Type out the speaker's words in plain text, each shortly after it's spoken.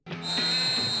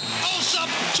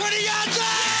20 yards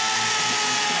out!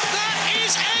 That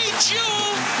is a jewel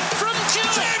from Tim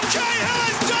Cahill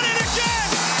has done it again!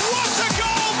 What a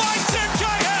goal by Tim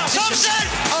Cahill! Thompson!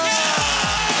 Oh,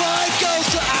 5 goals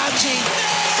to Archie!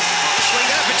 Swing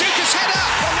out, Paducah's header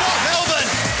from North Melbourne!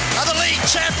 Another league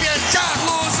champion!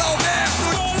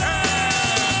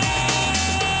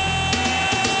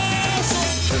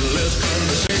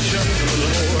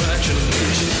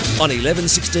 On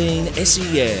 1116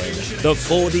 SEN, the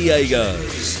Four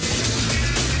Diegos.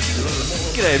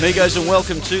 G'day amigos and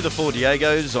welcome to the Four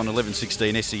Diegos on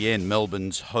 1116 SEN,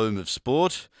 Melbourne's home of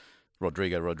sport.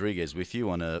 Rodrigo Rodriguez with you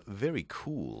on a very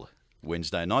cool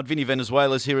Wednesday night. Vinny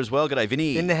Venezuela's here as well. G'day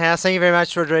Vinny. In the house. Thank you very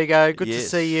much, Rodrigo. Good Yes. to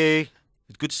see you.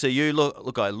 Good to see you.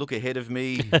 Look, I look ahead of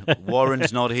me.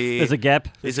 Warren's not here. There's a gap.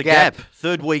 There's a gap.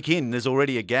 Third week in, there's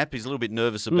already a gap. He's a little bit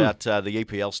nervous about the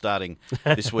EPL starting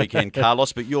this weekend,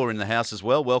 Carlos, but you're in the house as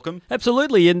well. Welcome.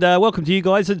 Absolutely, and welcome to you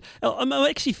guys. And I'm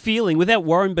actually feeling, without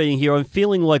Warren being here, I'm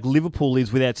feeling like Liverpool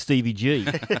is without Stevie G.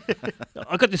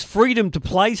 I've got this freedom to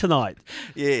play tonight.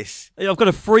 Yes. I've got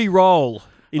a free role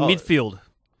in midfield.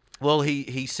 Well,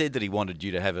 he said that he wanted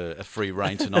you to have a free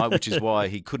reign tonight, which is why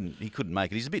he couldn't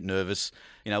make it. He's a bit nervous,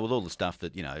 with all the stuff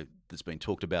that that's been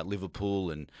talked about Liverpool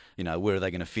and where are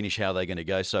they going to finish, how are they going to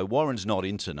go. So Warren's not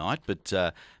in tonight, but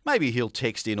maybe he'll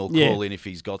text in or call in if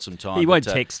he's got some time. He won't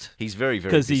text. He's very, very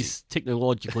because busy. he's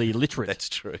technologically illiterate. That's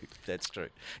true.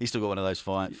 He's still got one of those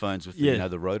phones with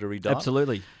the rotary dial.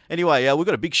 Absolutely. Anyway, we've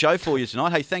got a big show for you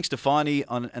tonight. Hey, thanks to Finey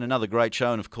and another great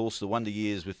show. And, of course, the Wonder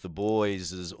Years with the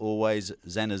boys, as always,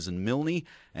 Zanners and Milne.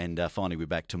 And Finey, we're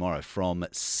back tomorrow from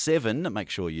 7. Make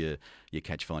sure you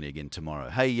catch Finey again tomorrow.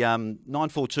 Hey,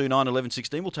 9429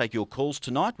 1116, we'll take your calls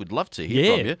tonight. We'd love to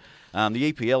hear from you.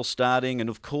 The EPL starting and,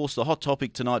 of course, the hot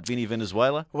topic tonight, Vinny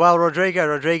Venezuela. Well, Rodrigo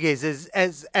Rodriguez,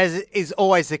 as is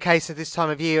always the case at this time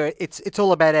of year, it's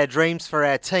all about our dreams for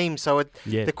our team. So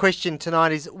the question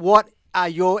tonight is, what are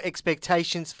your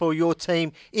expectations for your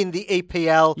team in the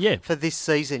EPL for this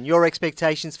season? Your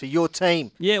expectations for your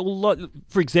team? Yeah, well,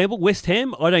 for example, West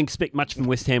Ham, I don't expect much from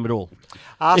West Ham at all.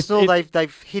 Arsenal,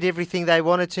 they've hit everything they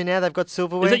wanted to now. They've got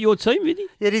silverware. Is that your team, Vinny?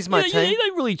 It is my team. You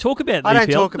don't really talk about the I don't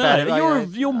EPL. talk about it.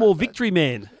 You're more victory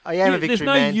man. I am a victory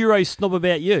man. There's no Euro snob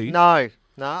about you.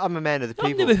 No, I'm a man of the people.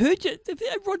 I've never heard you.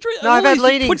 Rodrigo, No, I've had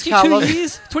leanings, 22 Carlos.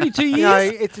 years. 22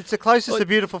 years. It's the closest to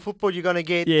beautiful football you're going to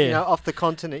get. Off the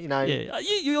continent.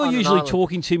 You're usually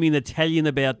talking to me in Italian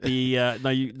about the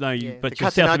but you're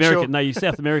South American. No, you're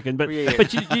South American. But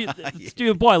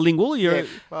you're bilingual.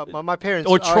 Well, my parents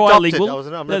or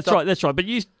trilingual. That's right. But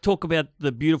you talk about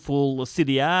the beautiful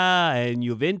Serie A and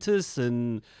Juventus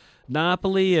and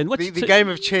Napoli and what's the game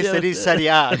of chess that is Serie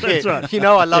A. That's right.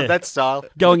 I love that style.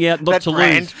 Going out not that to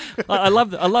brand. lose. I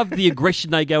love the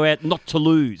aggression they go out not to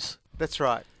lose. That's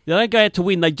right. They don't go out to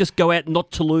win, they just go out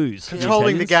not to lose.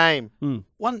 Controlling the game.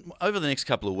 Over the next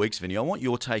couple of weeks, Vinny, I want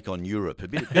your take on Europe. A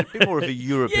bit more of a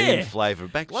European flavour.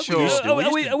 Back like we used to.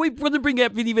 Are we going to bring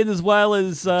out Vinny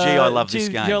Venezuela's... I love this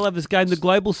game. I love this game, the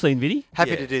global scene, Vinny?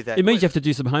 Happy to do that. It means you have to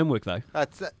do some homework, though.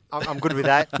 I'm good with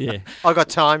that. Yeah. I got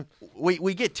time.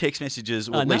 We get text messages,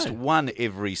 at least one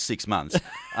every 6 months,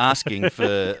 asking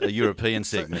for a European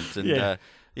segment. And,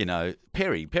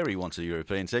 Perry wants a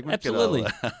European segment. Absolutely.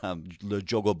 Le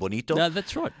Jogo Bonito. No,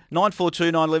 that's right.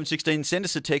 9429 1116. Send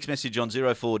us a text message on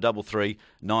 0433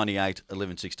 98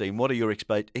 1116. What are your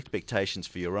expectations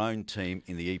for your own team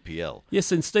in the EPL?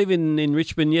 Yes, and Stephen in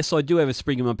Richmond, yes, I do have a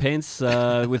spring in my pants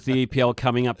with the EPL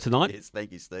coming up tonight. Yes,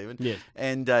 thank you, Stephen. Yeah.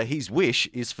 And his wish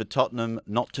is for Tottenham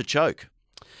not to choke.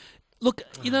 Look,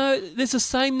 there's a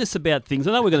sameness about things.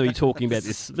 I know we're going to be talking about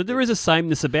this, but there is a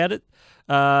sameness about it.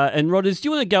 And Rodders, do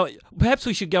you want to go? Perhaps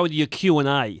we should go into your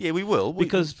Q&A. Yeah, we will.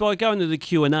 Because by going to the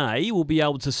Q&A, we'll be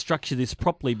able to structure this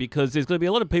properly because there's going to be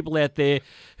a lot of people out there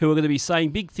who are going to be saying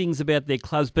big things about their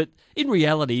clubs, but in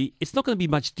reality, it's not going to be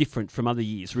much different from other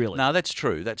years, really. No, that's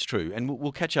true. And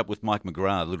we'll catch up with Mike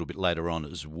McGrath a little bit later on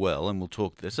as well, and we'll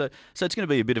talk there. So it's going to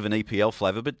be a bit of an EPL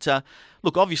flavour. But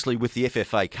look, obviously with the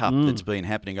FFA Cup that's been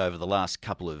happening over the last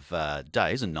couple of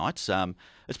days and nights,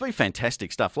 it's been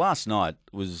fantastic stuff. Last night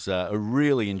was a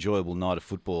really enjoyable night of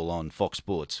football on Fox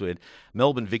Sports. We had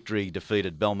Melbourne Victory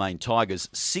defeated Balmain Tigers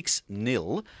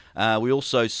 6-0. We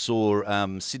also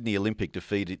saw Sydney Olympic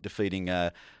defeating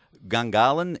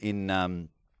Gungahlin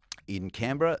in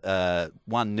Canberra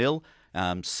 1-0.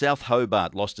 South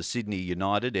Hobart lost to Sydney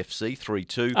United FC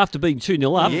 3-2. After being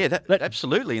 2-0 up. Yeah, that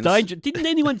absolutely. Danger. Didn't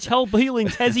anyone tell Healing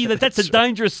Tassie that's a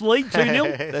dangerous lead,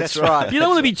 2-0? That's right. You don't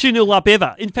want to be 2-0 up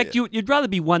ever. In fact, you'd rather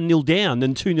be 1-0 down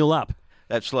than 2-0 up.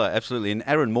 Absolutely. And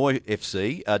Aaron Moy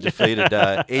FC defeated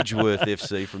Edgeworth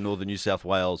FC from northern New South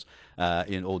Wales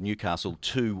or Newcastle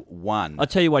 2-1. I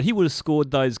tell you what, he would have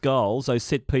scored those goals, those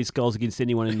set-piece goals against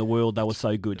anyone in the world. They were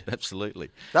so good. Absolutely.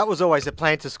 That was always a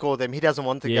plan to score them. He doesn't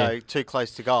want to go too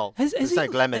close to goal. There's no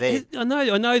glamour there. I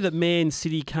know that Man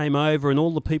City came over and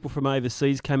all the people from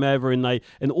overseas came over and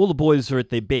all the boys are at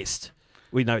their best.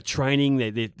 We know training.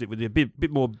 They're a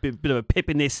bit of a pep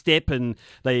in their step, and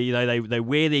they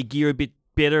wear their gear a bit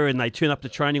better, and they turn up to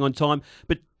training on time.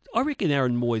 But I reckon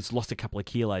Aaron Moy's lost a couple of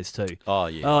kilos too. Oh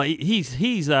yeah. Oh, he's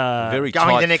very going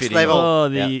tight the next fitting level. Oh,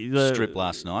 the strip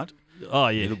last night. Oh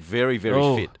yeah, He looked very, very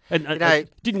fit. And You know,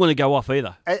 didn't want to go off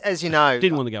either. As you know,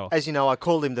 Didn't want to go off. As you know, I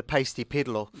called him the pasty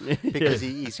piddle because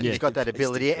he's got that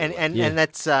ability, and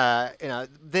that's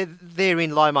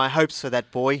therein lie my hopes for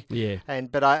that boy. Yeah.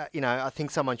 But I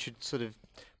think someone should sort of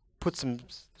put some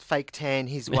fake tan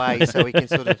his way so he can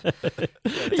sort of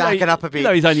darken up a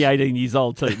bit. He's only 18 years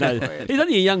old too. No, he's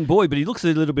only a young boy, but he looks a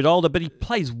little bit older. But he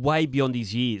plays way beyond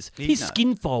his years. His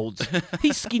skin folds.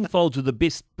 His skin folds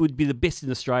would be the best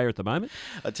in Australia at the moment.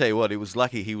 I tell you what, it was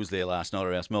lucky he was there last night,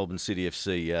 or else Melbourne City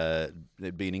FC,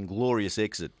 there'd be an inglorious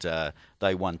exit.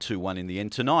 They won 2-1 in the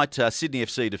end. Tonight, Sydney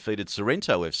FC defeated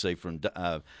Sorrento FC from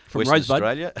Western Rosebud.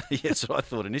 Australia. Yes, I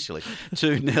thought initially.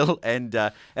 2-0. And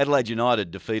Adelaide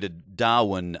United defeated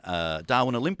Darwin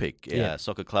Olympic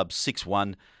Soccer Club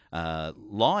 6-1.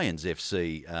 Lions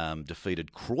FC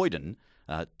defeated Croydon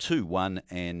 2-1.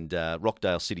 And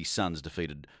Rockdale City Suns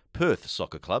defeated Perth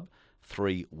Soccer Club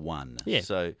 3-1. Yeah.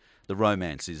 So the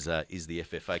romance is the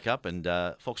FFA Cup, and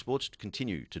Fox Sports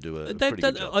continue to do a pretty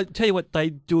good job. I tell you what,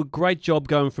 they do a great job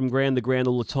going from ground to ground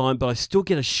all the time, but I still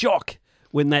get a shock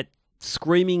when that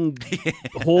screaming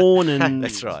horn and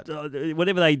That's right.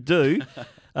 Whatever they do.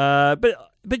 But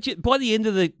by the end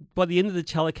of the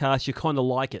telecast, you kind of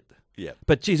like it. Yeah.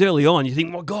 But geez, early on, you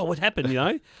think, "My God, what happened?" You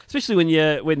know, especially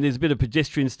when there's a bit of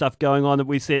pedestrian stuff going on. That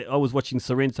we said, I was watching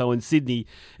Sorrento and Sydney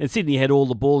had all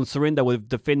the ball, and Sorrento were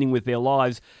defending with their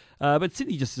lives. But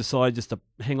Sydney just decided just to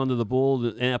hang on to the ball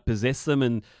and outpossess them,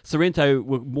 and Sorrento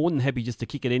were more than happy just to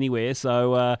kick it anywhere.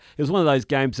 So it was one of those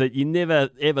games that you never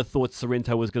ever thought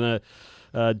Sorrento was going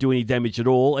to do any damage at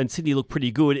all, and Sydney looked pretty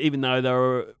good, even though they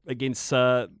were against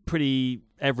pretty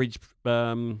average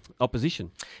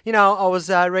opposition. You know, I was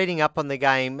reading up on the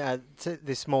game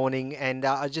this morning, and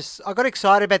I got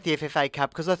excited about the FFA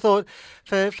Cup because I thought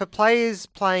for players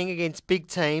playing against big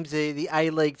teams, the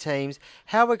A-League teams,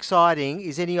 how exciting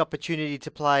is any opportunity to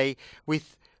play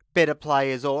with better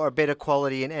players or a better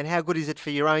quality, and how good is it for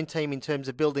your own team in terms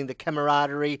of building the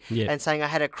camaraderie and saying I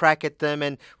had a crack at them,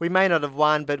 and we may not have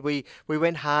won, but we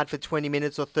went hard for 20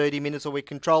 minutes or 30 minutes, or we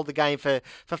controlled the game for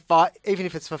 5, even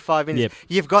if it's for 5 minutes.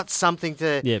 You've got something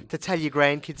to tell your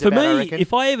grandkids about, I reckon.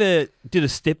 If I ever did a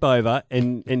step over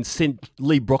and sent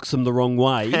Lee Broxham the wrong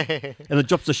way and it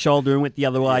drops a shoulder and went the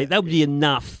other way, that would be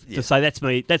enough to say that's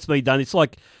me done. It's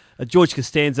like George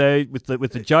Costanzo with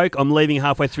the joke, I'm leaving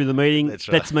halfway through the meeting. That's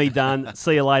right. That's me done.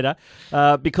 See you later.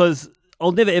 Because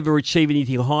I'll never ever achieve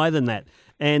anything higher than that.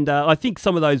 And I think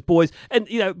some of those boys, and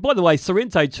by the way,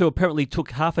 Sorrento too apparently took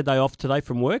half a day off today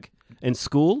from work and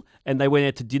school, and they went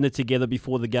out to dinner together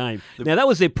before the game. Now that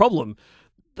was their problem.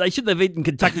 They shouldn't have eaten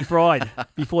Kentucky Fried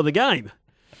before the game.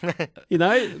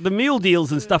 The meal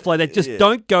deals and stuff like that just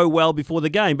don't go well before the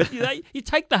game. But you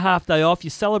take the half day off, you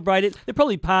celebrate it. They're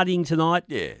probably partying tonight.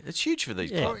 Yeah, it's huge for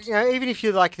these clubs. Even if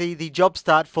you're like the job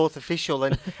start fourth official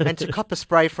and to cop a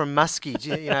spray from Muskie,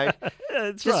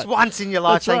 That's just right. once in your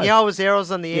life, That's saying, right. I was there, I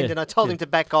was on the end, and I told him to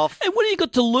back off. And what do you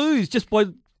got to lose just by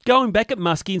going back at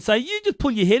Muskie and say, you just pull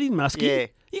your head in, Muskie? Yeah.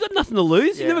 You got nothing to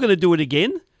lose. You're never going to do it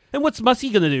again. And what's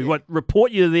Muskie going to do? What,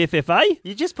 report you to the FFA?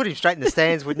 You just put him straight in the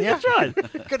stands, wouldn't you? That's right.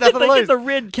 Got nothing to They lose. get the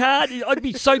red card. I'd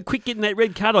be so quick getting that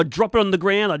red card. I'd drop it on the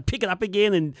ground. I'd pick it up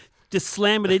again and just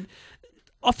slam it in.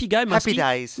 Off you go, Muskie. Happy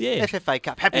days. Yeah. FFA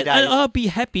Cup, happy And days. I'd be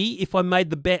happy if I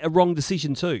made a wrong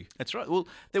decision too. That's right. Well,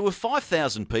 there were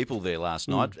 5,000 people there last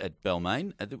night at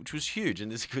Balmain, which was huge.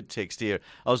 And there's a good text here.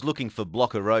 I was looking for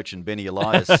Blocker Roach and Benny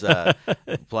Elias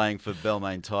playing for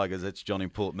Balmain Tigers. That's John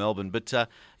in Port Melbourne. But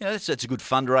that's a good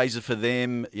fundraiser for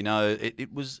them.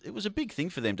 It was a big thing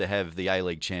for them to have the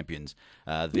A-League champions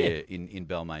there in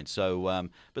Balmain. So,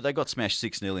 but they got smashed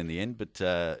 6-0 in the end. But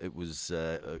it was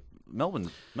Melbourne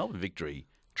victory.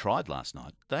 Tried last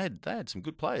night. They had some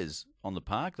good players on the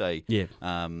park. They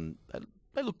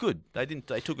looked good. They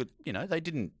took it. They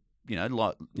didn't.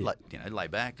 Lay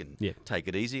back and take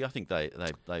it easy. I think they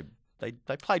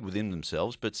played within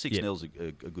themselves. But 6-0's a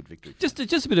good victory.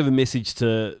 Just a bit of a message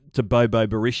to Bobo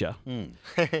Berisha.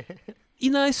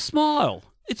 Smile.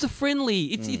 It's a friendly.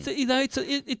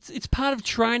 It's part of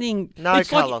training. No, it's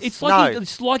Carlos, It's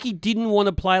like he didn't want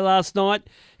to play last night.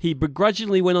 He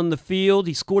begrudgingly went on the field.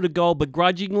 He scored a goal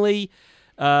begrudgingly.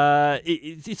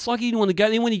 It's like he didn't want to go.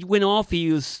 Then when he went off,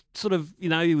 he was sort of,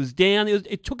 he was down.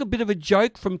 It took a bit of a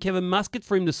joke from Kevin Muscat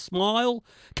for him to smile.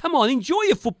 Come on, enjoy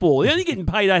your football. You're only getting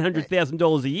paid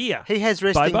 $800,000 a year. He has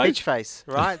resting Bobo. bitch face,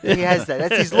 right? He has that.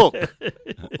 That's his look.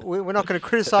 We're not going to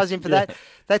criticise him for that.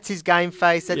 That's his game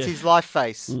face. That's his life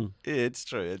face. Yeah, it's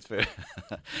true. It's fair.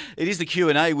 It is the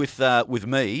Q&A with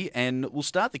me, and we'll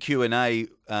start the Q&A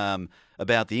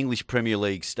about the English Premier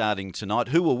League starting tonight.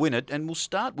 Who will win it? And we'll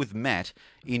start with Matt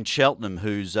in Cheltenham,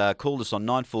 who's called us on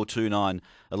 9429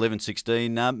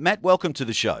 1116. Matt, welcome to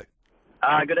the show.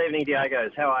 Good evening,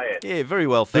 Diegos. How are you? Yeah, very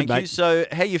well, thank Good, you. mate. So,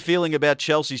 how are you feeling about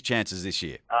Chelsea's chances this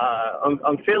year?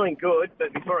 I'm feeling good,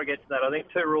 but before I get to that, I think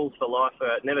 2 rules for life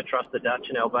are never trust the Dutch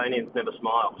and Albanians never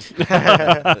smile.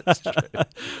 That's true.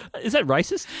 Is that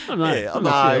racist? I don't know. Yeah, I'm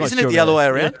not sure. I'm not isn't sure it the other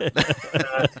about way that.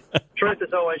 around? Truth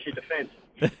is always your defence.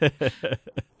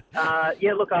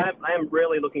 Look, I am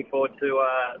really looking forward to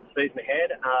the season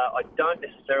ahead. I don't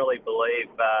necessarily believe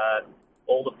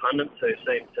all the pundits who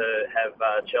seem to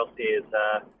have Chelsea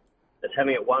as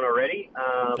having it won already.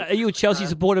 Are you a Chelsea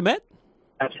supporter, Matt?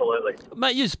 Absolutely.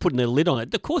 Mate, you're just putting a lid on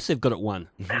it. Of course they've got it won.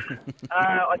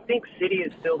 I think City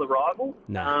is still the rival.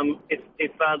 No. If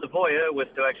the voyeur was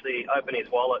to actually open his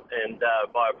wallet and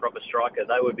buy a proper striker,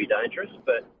 they would be dangerous.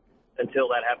 But until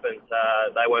that happens,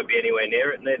 they won't be anywhere near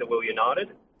it. Neither will United.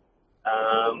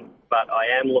 But I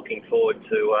am looking forward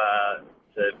to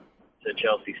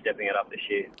Chelsea stepping it up this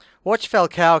year. Watch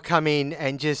Falcao come in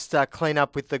and just clean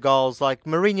up with the goals. Like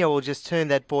Mourinho will just turn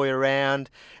that boy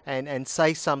around and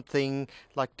say something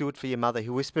like, do it for your mother.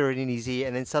 He'll whisper it in his ear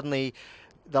and then suddenly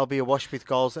they'll be awash with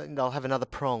goals and they'll have another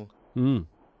prong.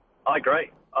 I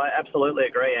agree. I absolutely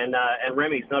agree. And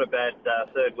Remy's not a bad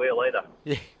third wheel either.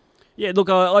 Yeah. Yeah, look,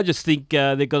 I just think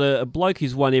they've got a bloke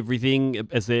who's won everything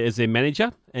as their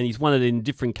manager, and he's won it in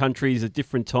different countries at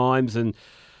different times, and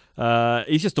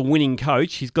he's just a winning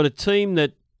coach. He's got a team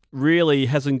that really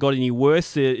hasn't got any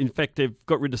worse. In fact, they've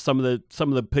got rid of some of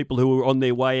the people who were on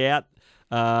their way out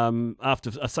after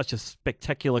such a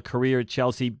spectacular career at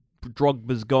Chelsea.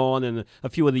 Drogba's gone, and a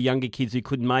few of the younger kids who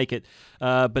couldn't make it.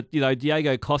 But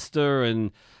Diego Costa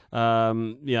and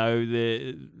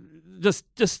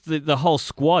the whole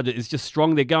squad is just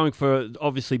strong. They're going for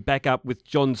obviously backup with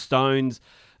John Stones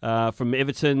from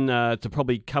Everton to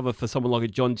probably cover for someone like a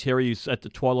John Terry who's at the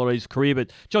twilight of his career.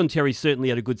 But John Terry certainly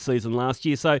had a good season last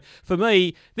year. So for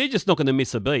me, they're just not going to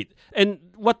miss a beat. And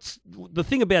what's the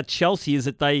thing about Chelsea is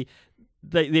that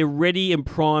they're ready and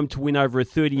primed to win over a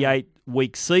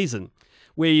 38-week season,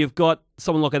 where you've got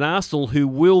someone like an Arsenal who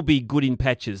will be good in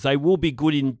patches. They will be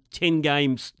good in 10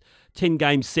 game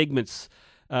segments.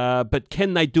 But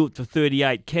can they do it for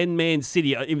 38? Can Man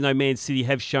City, even though Man City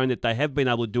have shown that they have been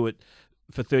able to do it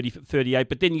for 38,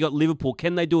 but then you got Liverpool.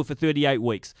 Can they do it for 38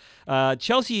 weeks?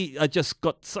 Chelsea just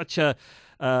got such a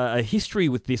history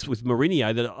with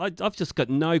Mourinho that I've just got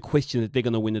no question that they're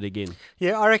going to win it again.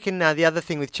 Yeah, I reckon the other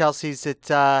thing with Chelsea is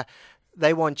that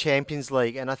they won Champions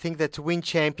League, and I think that to win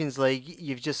Champions League,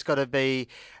 you've just got to be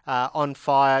on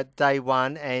fire day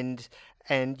one, and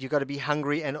you've got to be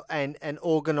hungry and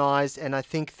organised, and I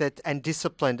think that and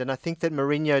disciplined, and I think that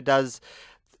Mourinho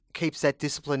keeps that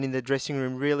discipline in the dressing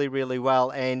room really, really well,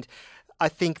 and I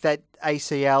think that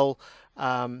ACL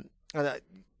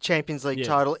Champions League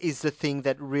title is the thing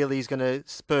that really is going to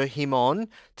spur him on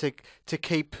to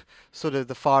keep sort of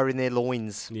the fire in their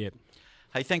loins. Yeah.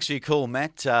 Hey, thanks for your call,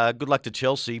 Matt. Good luck to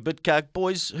Chelsea. But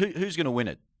boys, who's going to win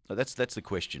it? That's the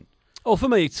question. Oh, for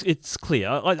me, it's clear.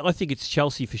 I think it's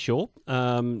Chelsea for sure.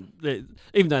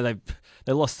 Even though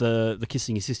they lost the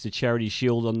Kissing Your Sister Charity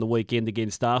Shield on the weekend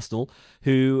against Arsenal,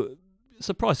 who,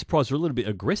 surprise, were a little bit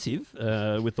aggressive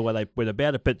with the way they went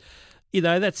about it. But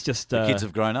that's just the kids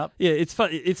have grown up. Yeah, it's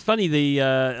funny. It's funny.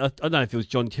 I don't know if it was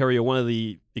John Terry or one of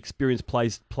the experienced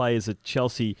players at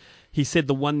Chelsea. He said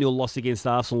the 1-0 loss against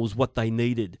Arsenal was what they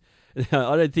needed.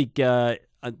 I don't think.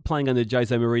 Playing under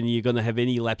Jose Mourinho, you're going to have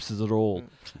any lapses at all.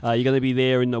 You're going to be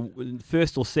there in the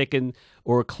first or second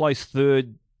or a close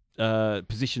third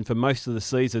position for most of the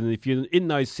season. And if you're in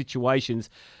those situations,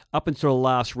 up until the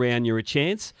last round, you're a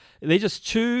chance. They're just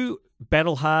too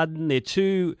battle-hardened.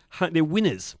 They're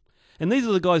winners. And these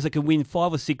are the guys that can win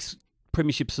 5 or 6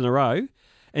 premierships in a row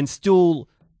and still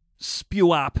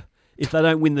spew up if they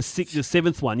don't win the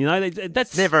 7th one.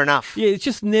 That's never enough. Yeah, it's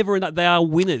just never enough. They are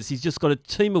winners. He's just got a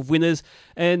team of winners,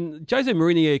 and Jose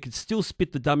Mourinho could still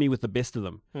spit the dummy with the best of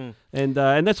them. And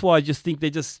that's why I just think they're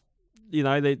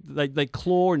they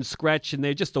claw and scratch, and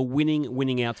they're just a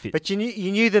winning outfit. But you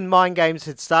knew the mind games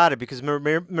had started because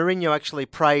Mourinho actually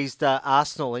praised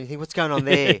Arsenal, and you think, what's going on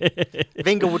there?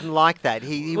 Wenger wouldn't like that.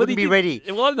 He wouldn't be ready.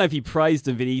 Well, I don't know if he praised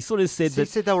them, Vinny. He sort of said He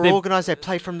said they were organised. They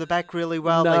played from the back really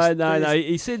well. No.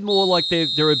 He said more like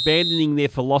they're abandoning their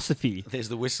philosophy. There's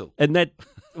the whistle. And that,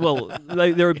 well,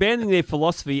 they're abandoning their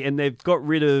philosophy, and they've got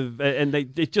rid of, and they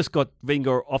just got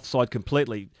Wenger offside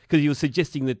completely because he was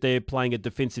suggesting that they're playing a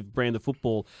defensive brand of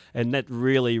football, and that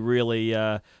really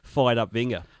fired up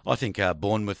Wenger. I think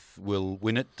Bournemouth will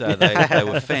win it. They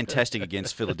were fantastic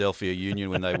against Philadelphia Union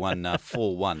when they won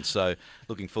 4-1. So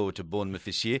looking forward to Bournemouth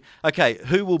this year. Okay,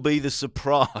 who will be the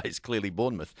surprise? Clearly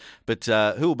Bournemouth. But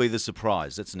who will be the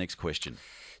surprise? That's the next question.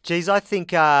 Geez, I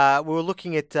think we were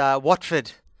looking at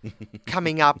Watford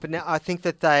coming up, and I think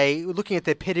that looking at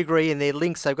their pedigree and their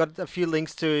links, they've got a few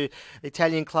links to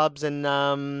Italian clubs and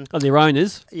their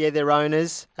owners. Yeah, their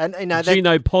owners, and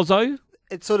Gino Pozzo.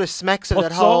 It sort of smacks of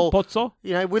that whole. Pozzo.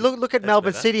 We look at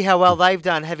Melbourne City, how well they've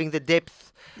done, having the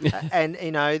depth, and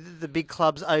the big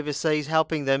clubs overseas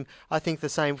helping them. I think the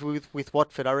same with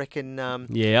Watford. I reckon.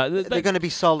 They're going to be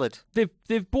solid.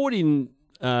 They've brought in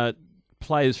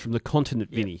players from the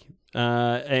continent, Vinny.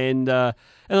 And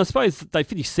I suppose they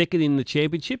finished second in the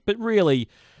championship, but really,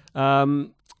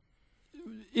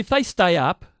 if they stay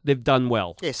up, they've done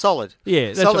well. Yeah, solid.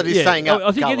 Yeah, solid is staying up.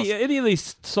 I think any of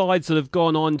these sides that have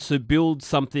gone on to build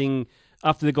something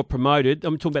after they got promoted,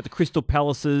 I'm talking about the Crystal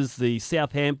Palaces, the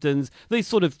Southamptons, these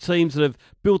sort of teams that have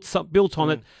built on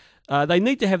it. They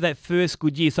need to have that first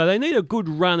good year, so they need a good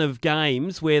run of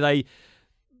games where they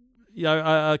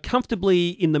are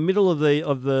comfortably in the middle of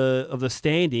the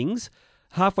standings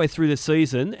halfway through the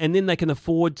season, and then they can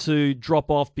afford to drop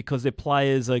off because their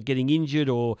players are getting injured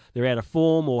or they're out of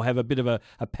form or have a bit of a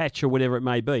patch or whatever it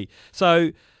may be.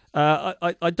 So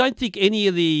I don't think any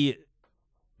of the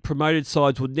promoted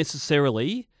sides would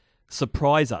necessarily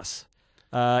surprise us.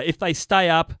 If they stay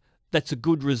up, that's a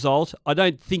good result. I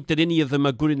don't think that any of them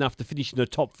are good enough to finish in the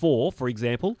top four, for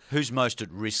example. Who's most at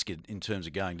risk in terms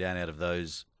of going down out of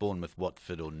those, Bournemouth,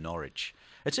 Watford or Norwich?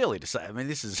 It's early to say. I mean,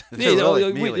 this is...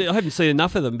 I haven't seen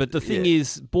enough of them, but the thing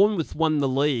is, Bournemouth won the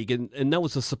league, and that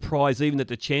was a surprise even at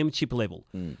the championship level.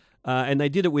 And they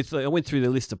did it with... I went through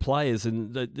the list of players,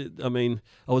 and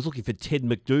I was looking for Ted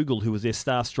McDougall, who was their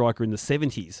star striker in the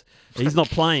 70s. He's not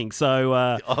playing, so...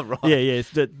 oh, right. Yeah.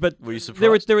 But were you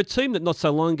surprised? They're a team that not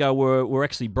so long ago were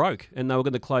actually broke, and they were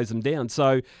going to close them down.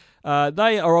 So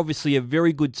they are obviously a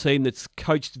very good team that's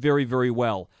coached very, very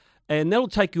well. And that'll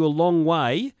take you a long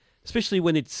way, especially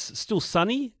when it's still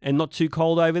sunny and not too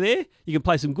cold over there. You can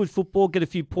play some good football, get a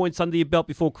few points under your belt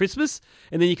before Christmas,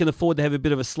 and then you can afford to have a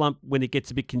bit of a slump when it gets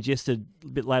a bit congested a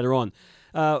bit later on.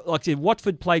 Like I said,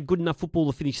 Watford played good enough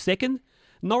football to finish second.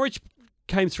 Norwich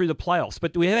came through the playoffs,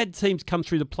 but we have had teams come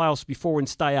through the playoffs before and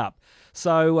stay up.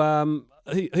 So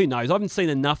who knows? I haven't seen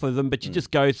enough of them, but you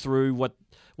just go through what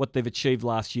they've achieved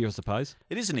last year, I suppose.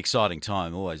 It is an exciting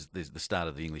time, always the start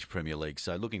of the English Premier League,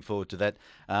 so looking forward to that.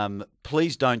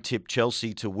 Please don't tip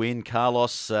Chelsea to win,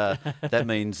 Carlos. That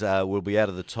means we'll be out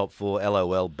of the top four.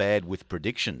 LOL, bad with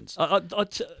predictions.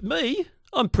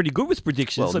 I'm pretty good with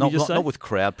predictions. Well, not with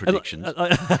crowd predictions.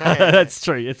 That's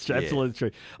true. It's absolutely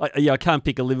true. I can't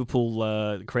pick a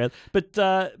Liverpool crowd, but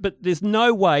there's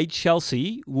no way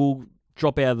Chelsea will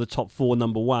drop out of the top four,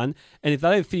 number one, and if they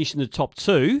don't finish in the top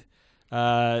two,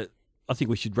 I think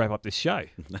we should wrap up this show.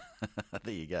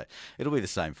 There you go. It'll be the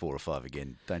same 4 or 5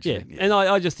 again, don't you? Yeah. And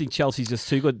I just think Chelsea's just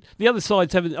too good. The other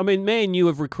sides haven't. I mean, Man U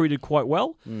have recruited quite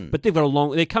well, but they've got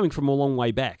they're coming from a long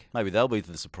way back. Maybe they'll be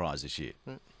the surprise this year.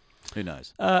 Who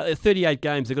knows? 38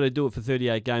 games. They've got to do it for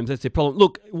 38 games. That's their problem.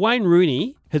 Look, Wayne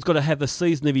Rooney has got to have the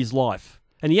season of his life.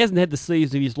 And he hasn't had the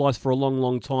season of his life for a long,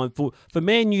 long time. For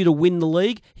Man U to win the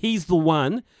league, he's the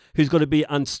one who's got to be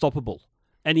unstoppable.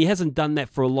 And he hasn't done that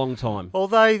for a long time.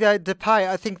 Although Depay,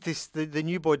 I think the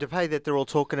new boy Depay that they're all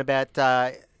talking about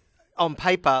on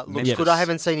paper looks good. I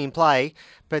haven't seen him play,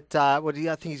 but I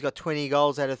think he's got 20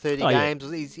 goals out of 30 games.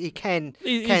 Yeah. He can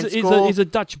score. He's a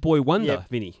Dutch boy wonder,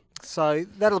 Vinny. So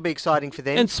that'll be exciting for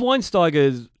them. And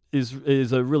Schweinsteiger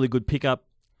is a really good pickup.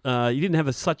 He didn't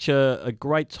have such a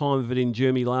great time of it in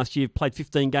Germany last year. He played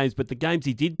 15 games, but the games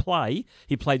he did play,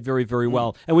 he played very, very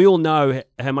well. And we all know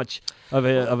how much of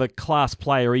a class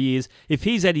player he is. If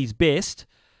he's at his best,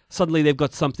 suddenly they've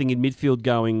got something in midfield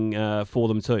going for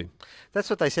them too. That's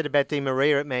what they said about Di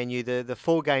Maria at Man U. The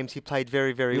 4 games he played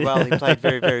very, very well. He played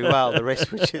very, very well. The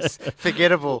rest was just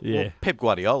forgettable. Yeah. Well, Pep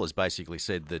Guardiola's basically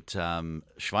said that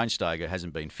Schweinsteiger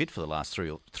hasn't been fit for the last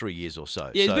 3 years or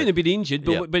so. Yeah, he's been a bit injured,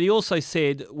 but he also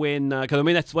said when because I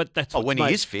mean that's what when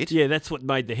he is fit. Yeah, that's what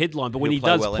made the headline. But when He'll he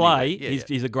play does well play, anyway.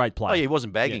 he's a great player. Oh, yeah, he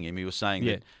wasn't bagging him. He was saying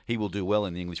Yeah. that he will do well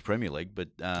in the English Premier League. But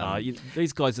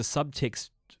these guys are subtext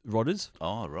rodders.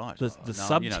 oh, right. The No,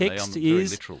 subtext I'm very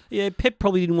is literal. yeah. Pep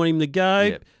probably didn't want him to go.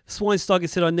 Yep. Schweinsteiger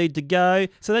said I need to go.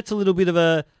 So that's a little bit of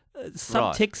a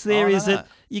subtext there. Oh, no, Is that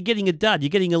you're getting a dud, you're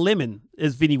getting a lemon,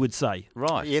 as Vinny would say.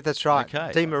 Right. Yeah, that's right.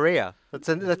 Okay. Di Maria. That's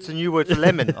a new word for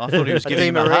lemon. I thought he was A giving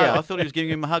him Di a hug. Maria. I thought he was giving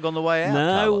him a hug on the way out.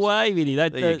 No Carlos. way, Vinny.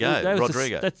 There you go, was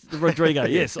Rodrigo. That's Rodrigo.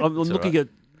 Yes, I'm That's all looking right. at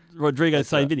Rodrigo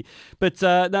saying Vinny, but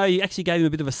no, he actually gave him a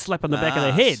bit of a slap on the back of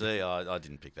the head. See, I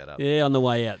didn't pick that up. Yeah, on the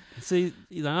way out. See,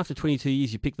 after 22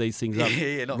 years, you pick these things up.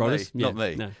 Yeah, not Rodders. me. Not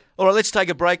me. No. All right, let's take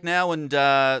a break now, and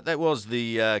that was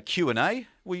the Q&A.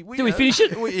 Did we finish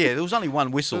it? Yeah, there was only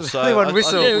one whistle. So only one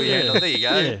whistle. I think we handled it. There you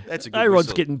go. Yeah. That's a good A-Rod's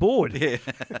whistle. getting bored. Yeah.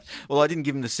 Well, I didn't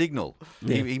give him the signal.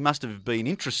 He must have been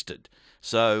interested.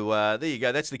 So there you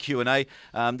go. That's the Q&A.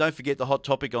 Don't forget the hot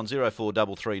topic on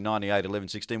 0433 98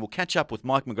 1116. We'll catch up with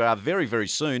Mike McGrath very, very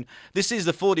soon. This is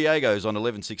the Four Diegos on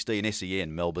 1116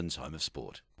 SEN, Melbourne's home of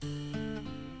sport.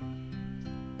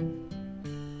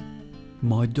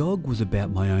 My dog was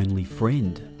about my only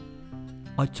friend.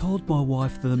 I told my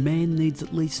wife that a man needs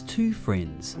at least 2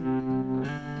 friends.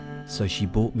 So she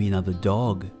bought me another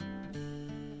dog.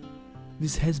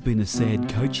 This has been a sad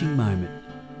coaching moment.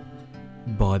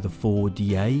 By the Four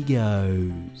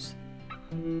Diegos.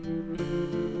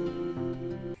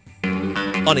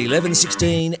 On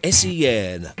 1116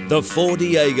 SEN, the Four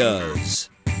Diegos.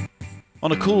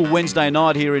 On a cool Wednesday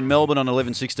night here in Melbourne on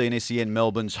 1116 SEN,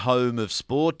 Melbourne's home of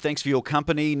sport. Thanks for your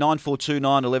company. 9429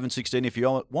 1116 if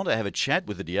you want to have a chat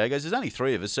with the Diegos. There's only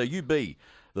 3 of us, so you be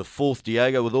the 4th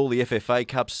Diego with all the FFA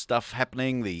Cup stuff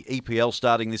happening, the EPL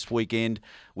starting this weekend.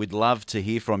 We'd love to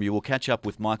hear from you. We'll catch up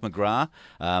with Mike McGrath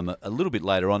a little bit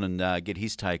later on and get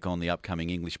his take on the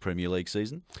upcoming English Premier League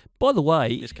season. By the way,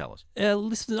 Yes, Carlos.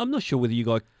 listen, I'm not sure whether you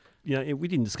guys, we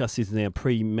didn't discuss this in our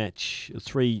pre-show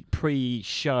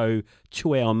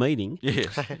 2-hour meeting.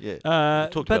 Yes, yeah. We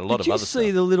talked about a lot of did other you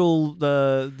see stuff.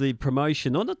 the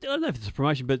promotion? I don't know if it's a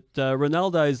promotion, but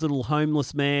Ronaldo's little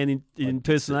homeless man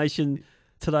impersonation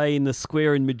today in the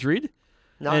square in Madrid.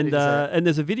 No, I didn't see it. And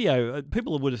there's a video.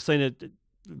 People would have seen it.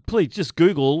 Please just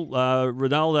Google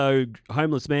Ronaldo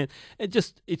homeless man.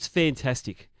 It's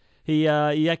fantastic. He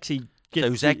actually gets. So he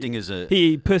was acting as a...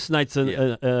 He impersonates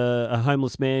Yeah. a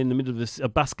homeless man in the middle of a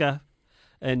busker,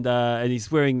 and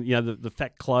he's wearing the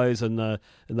fat clothes and the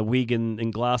wig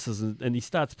and glasses, and he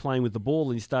starts playing with the ball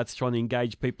and he starts trying to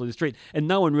engage people in the street. And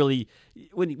no one really,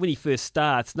 when he first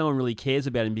starts, no one really cares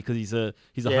about him because he's a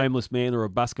homeless man or a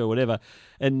busker or whatever.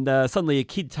 And suddenly a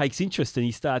kid takes interest and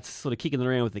he starts sort of kicking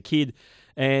around with the kid.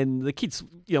 And the kid,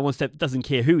 doesn't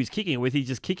care who he's kicking it with. He's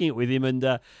just kicking it with him, and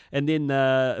then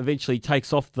eventually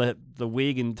takes off the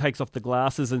wig and takes off the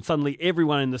glasses, and suddenly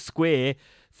everyone in the square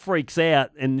freaks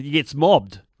out and he gets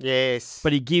mobbed. Yes.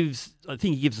 But I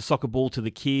think he gives a soccer ball to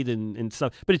the kid and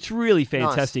stuff. But it's really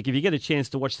fantastic. If you get a chance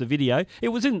to watch the video,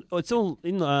 it's all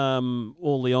in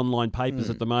all the online papers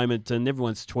at the moment, and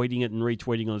everyone's tweeting it and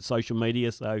retweeting on social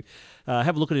media. So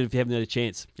have a look at it if you haven't had a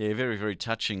chance. Yeah, very, very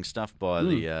touching stuff by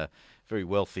the very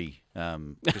wealthy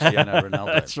Cristiano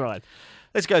Ronaldo. That's right.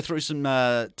 Let's go through some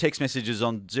text messages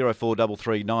on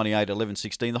 0433 98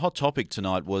 1116. The hot topic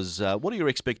tonight was what are your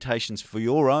expectations for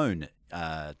your own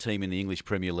team in the English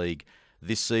Premier League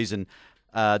this season?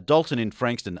 Dalton in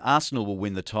Frankston, Arsenal will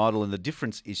win the title and the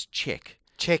difference is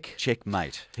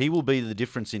checkmate. He will be the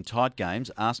difference in tight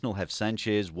games. Arsenal have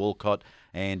Sanchez, Walcott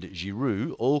and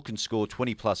Giroud. All can score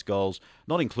 20-plus goals,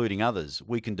 not including others.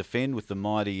 We can defend with the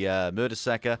mighty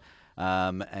Mertesacker.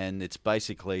 And it's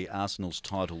basically Arsenal's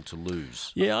title to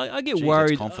lose. Yeah, I get Geez, that's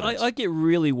worried. confidence. I get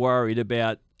really worried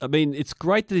about. I mean, it's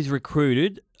great that he's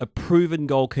recruited a proven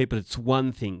goalkeeper that's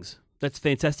won things. That's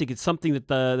fantastic. It's something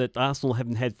that Arsenal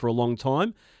haven't had for a long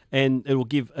time, and it will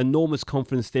give enormous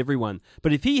confidence to everyone.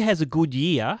 But if he has a good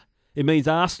year, it means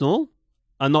Arsenal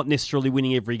are not necessarily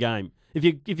winning every game. If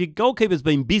your goalkeeper's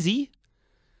been busy,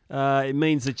 it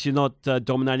means that you're not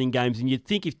dominating games. And you'd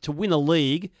think to win a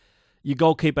league, your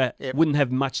goalkeeper wouldn't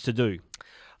have much to do.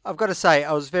 I've got to say,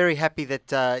 I was very happy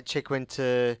that Czech went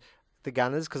to the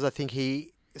Gunners because I think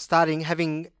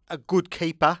having a good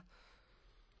keeper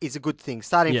is a good thing.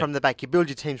 Starting Yeah. from the back, you build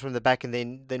your teams from the back, and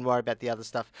then worry about the other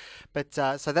stuff. But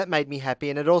so that made me happy,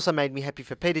 and it also made me happy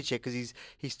for Petacek because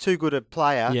he's too good a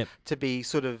player Yep. to be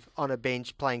sort of on a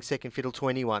bench playing second fiddle to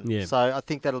anyone. Yeah. So I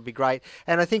think that'll be great,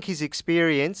 and I think his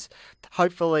experience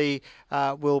hopefully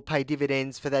will pay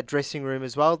dividends for that dressing room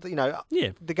as well. You know, Yeah.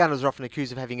 the Gunners are often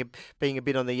accused of being a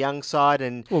bit on the young side,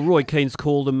 and Well, Roy Keane's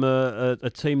called them a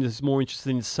team that's more interested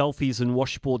in selfies and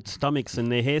washboard stomachs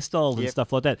and their hairstyles and Yep.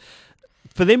 stuff like that.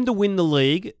 For them to win the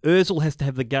league, Ozil has to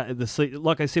have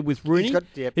like I said with Rooney, He's got-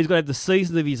 yep. he's got to have the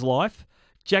season of his life.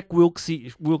 Jack Wilkshire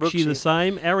the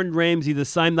same, Aaron Ramsey the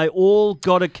same. They all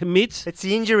got to commit. it's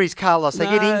the injuries, Carlos. They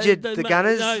get No, injured. no, The no,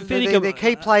 Gunners, no, their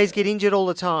key players get injured all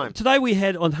the time. Today we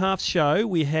had on Half Show,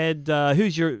 we had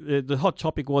the hot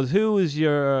topic was who was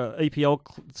your EPL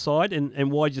side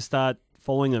and why'd you start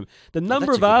following them? The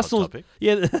number that's of a good hot Arsenal, topic.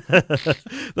 yeah,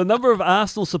 the number of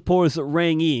Arsenal supporters that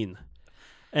rang in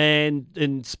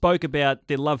and spoke about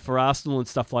their love for Arsenal and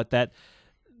stuff like that.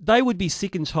 They would be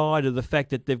sick and tired of the fact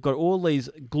that they've got all these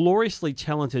gloriously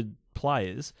talented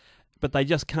players, but they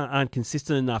just aren't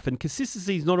consistent enough. And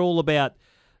consistency is not all about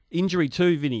injury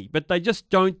too, Vinny, but they just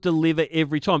don't deliver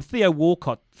every time. Theo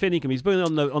Walcott, Fennicum, he's been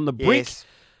on the brink Yes.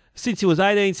 since he was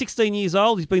 18, 16 years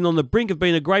old. He's been on the brink of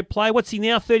being a great player. What's he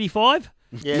now, 35?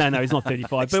 Yeah. No, he's not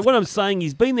 35. But what I'm saying,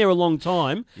 he's been there a long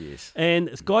time. Yes. And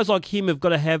guys like him have got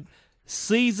to have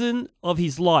season of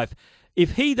his life.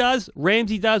 If he does,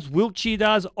 Ramsey does, Wiltshire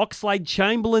does,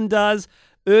 Oxlade-Chamberlain does,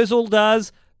 Ozil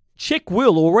does, Czech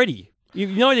will already. You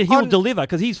know that he'll deliver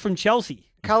because he's from Chelsea.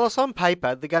 Carlos, on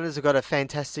paper, the Gunners have got a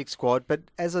fantastic squad, but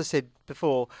as I said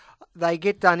before, they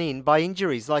get done in by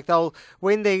injuries. Like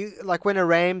when a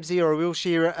Ramsey or a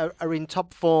Wilshere are in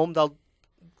top form,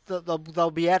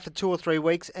 they'll be out for 2 or 3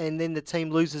 weeks, and then the team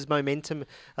loses momentum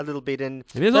a little bit, and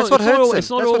that's what hurts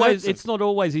them. It's not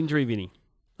always injury, Vinny.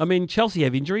 I mean, Chelsea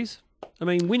have injuries. I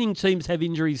mean, winning teams have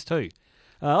injuries too.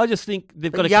 I just think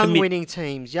they've got to young commit. winning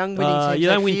teams, You they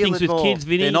don't win feel things it with more. kids,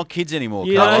 Vinny. They're not kids anymore,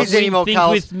 You Carlos. don't kids win anymore, things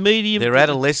Carlos. with medium. They're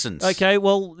adolescents. Okay,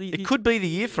 well, It could be the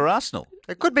year for Arsenal.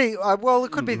 It could be.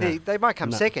 It could be they might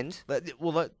come second.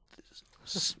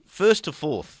 First to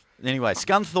fourth. Anyway,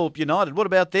 Scunthorpe United. What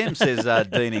about them? Says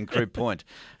Dean in Crib Point.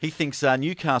 He thinks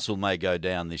Newcastle may go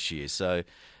down this year. So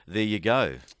there you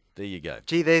go. There you go.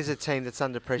 Gee, there's a team that's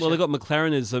under pressure. Well, they've got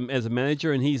McLaren as a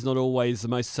manager, and he's not always the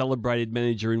most celebrated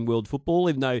manager in world football,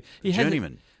 even though he hasn't-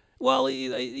 Journeyman. Well,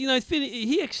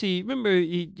 he actually, remember,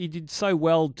 he did so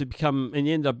well to become, and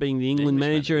he ended up being the England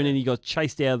manager, and then he got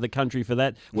chased out of the country for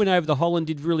that. Went over to Holland,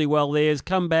 did really well there, has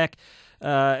come back,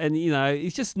 and,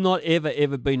 he's just not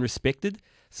ever been respected.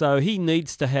 So he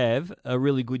needs to have a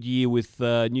really good year with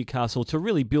Newcastle to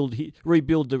really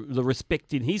rebuild the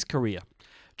respect in his career.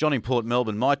 John in Port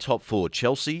Melbourne, my top four,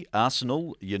 Chelsea,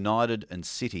 Arsenal, United and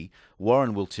City.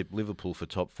 Warren will tip Liverpool for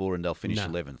top four and they'll finish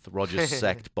 11th. Rogers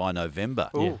sacked by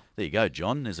November. Yeah. There you go,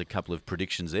 John. There's a couple of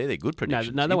predictions there. They're good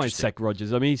predictions. No, they won't Interesting. sack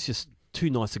Rodgers. I mean, he's just too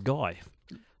nice a guy.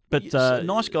 But So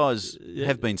nice guys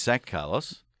have been sacked,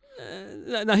 Carlos.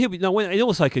 No, he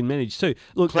also can manage too.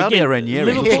 Look, Claudio again, Ranieri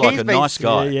Liverpool- looks like he's a been- nice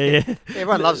guy. Yeah.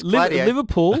 Everyone loves Claudio.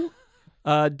 Liverpool,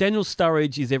 Daniel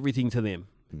Sturridge is everything to them.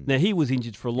 Now, he was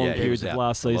injured for a long Yeah, he period was of out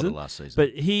last a lot of season, last season. but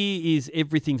he is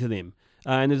everything to them.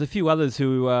 And there's a few others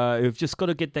who have just got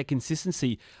to get that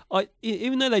consistency.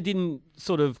 Even though they didn't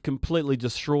sort of completely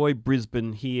destroy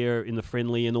Brisbane here in the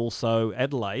friendly and also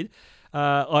Adelaide,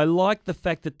 I like the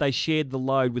fact that they shared the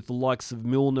load with the likes of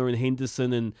Milner and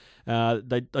Henderson, and I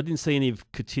didn't see any of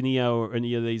Coutinho or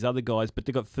any of these other guys, but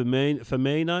they got Firmino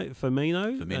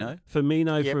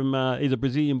Yep. from he's a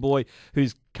Brazilian boy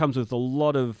who's comes with a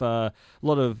lot of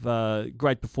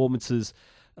great performances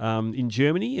in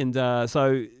Germany, and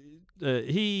so.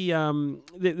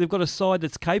 They've got a side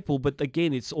that's capable, but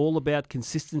again, it's all about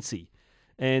consistency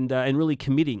and really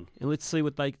committing. And let's see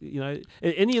what they,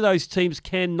 any of those teams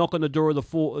can knock on the door of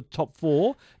the top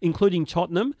four, including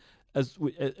Tottenham,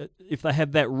 if they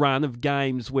have that run of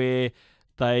games where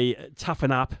they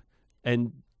toughen up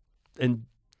and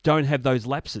don't have those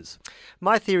lapses.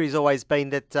 My theory's always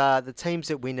been that the teams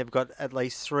that win have got at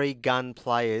least 3 gun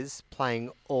players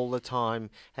playing all the time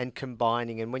and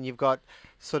combining. And when you've got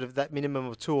sort of that minimum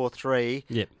of 2 or 3,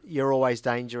 Yep. you're always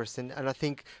dangerous. And I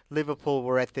think Liverpool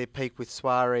were at their peak with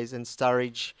Suarez and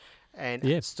Sturridge and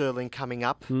Yep. Sterling coming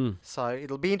up. So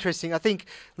it'll be interesting. I think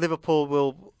Liverpool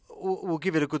will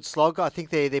give it a good slog. I think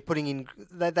they're putting in.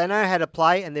 They know how to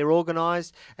play and they're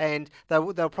organised, and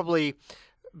they'll probably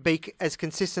be as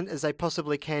consistent as they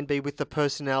possibly can be with the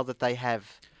personnel that they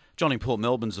have. John in Port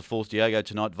Melbourne's the fourth Diego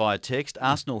tonight via text.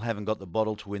 Arsenal haven't got the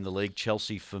bottle to win the league.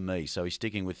 Chelsea for me. So he's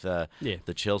sticking with the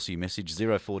Chelsea message.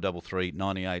 0433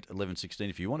 98 11 16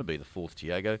 if you want to be the fourth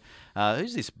Diego.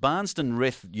 Who's this? Barnston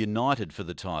Reth United for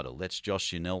the title. That's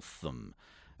Josh Uneltham.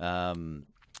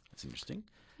 That's interesting.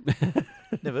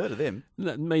 Never heard of them.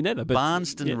 No, me neither. But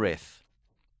Barnston Reth.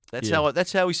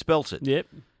 That's how he spelt it. Yep.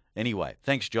 Anyway,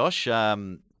 thanks, Josh.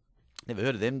 Never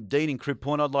heard of them. Dean in Crib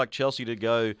Point. I'd like Chelsea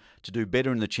to do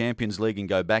better in the Champions League and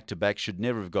go back to back. Should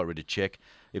never have got rid of Cech.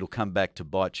 It'll come back to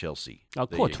bite Chelsea.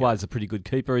 Courtois is a pretty good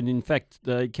keeper, and in fact,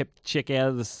 he kept Cech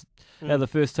out of the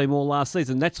first team all last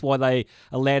season. That's why they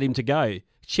allowed him to go.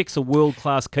 Cech's a world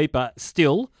class keeper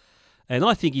still, and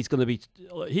I think he's going to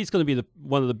be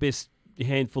one of the best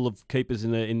handful of keepers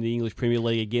in the English Premier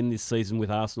League again this season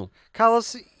with Arsenal.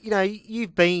 Carlos,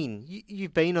 you've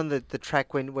been on the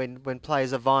track when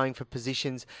players are vying for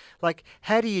positions. Like,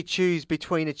 how do you choose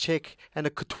between a Cech and a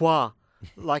Courtois?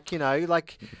 What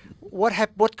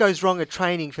goes wrong at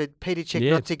training for Peter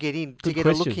Cech not to get in, to get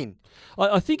a look in?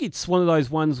 I think it's one of those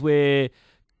ones where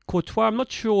Courtois, I'm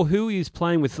not sure who he was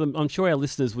playing with. I'm sure our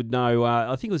listeners would know.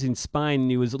 I think it was in Spain.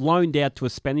 He was loaned out to a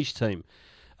Spanish team.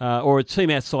 Or a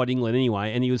team outside England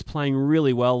anyway, and he was playing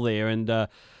really well there, and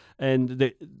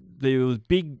there was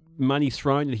big money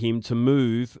thrown at him to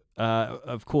move.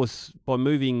 Of course, by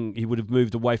moving, he would have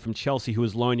moved away from Chelsea, who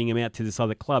was loaning him out to this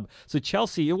other club. So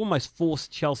Chelsea almost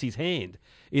forced Chelsea's hand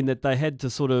in that they had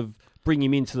to sort of bring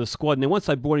him into the squad. And then once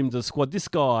they brought him to the squad, this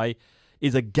guy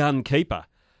is a gun keeper.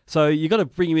 So you got to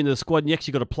bring him into the squad, and you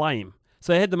actually got to play him.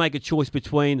 So they had to make a choice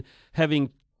between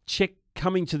having Cech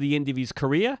coming to the end of his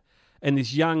career and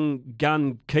this young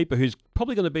gun keeper who's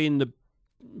probably going to be in the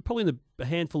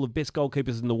handful of best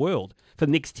goalkeepers in the world for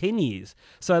the next 10 years.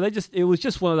 So it was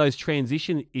just one of those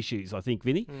transition issues, I think,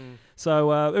 Vinny.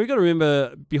 So we've got to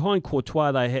remember behind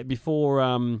Courtois they had before.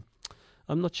 I'm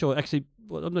not sure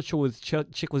with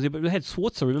Cech was there, but they had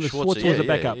Schwarzer. Remember, Schwarzer was a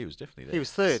backup. He was definitely there. He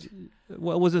was third.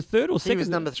 Well, was it third or second? He was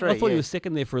number 3. I thought he was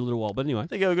second there for a little while, but anyway.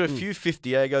 There you go. We've got a few fifth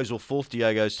Diegos or fourth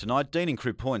Diegos tonight. Dean in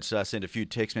Crib Points sent a few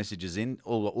text messages in.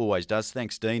 Always does.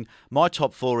 Thanks, Dean. My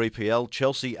top 4 EPL: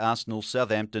 Chelsea, Arsenal,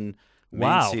 Southampton,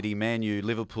 Man City, Man U,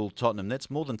 Liverpool, Tottenham.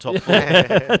 That's more than top 4.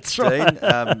 That's right.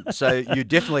 Dean. So you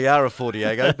definitely are a 4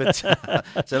 Diego. But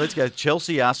so let's go: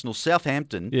 Chelsea, Arsenal,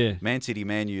 Southampton, Man City,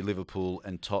 Man U, Liverpool,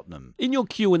 and Tottenham. In your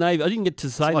Q&A, I didn't get to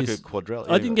say it's this. Like a quadrille.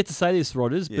 I didn't get to say this,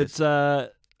 Rodders, Yes.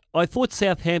 but I thought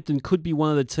Southampton could be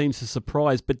one of the teams to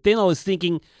surprise. But then I was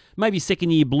thinking maybe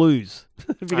second-year Blues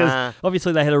because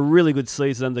obviously they had a really good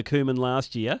season under Koeman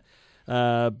last year.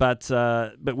 But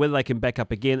whether they can back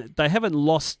up again, they haven't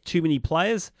lost too many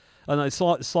players. I know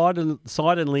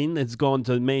Seidenlin has gone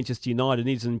to Manchester United.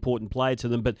 He's an important player to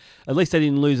them, but at least they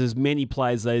didn't lose as many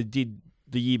players they did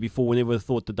the year before. We never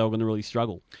thought that they were going to really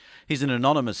struggle. He's an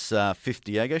anonymous fifth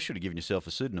Diego. Should have given yourself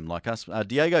a pseudonym like us.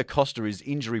 Diego Costa is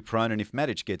injury prone, and if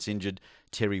Matic gets injured,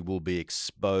 Terry will be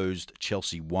exposed.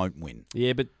 Chelsea won't win.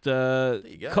 Yeah, but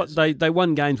they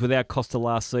won games without Costa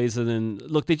last season, and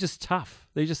look, they're just tough.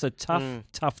 They're just a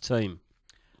tough team.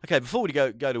 Okay, before we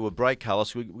go to a break,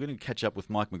 Carlos, we're going to catch up with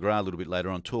Mike McGrath a little bit later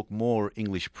on, talk more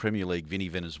English Premier League, Vinny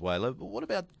Venezuela. But what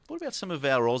about some of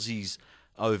our Aussies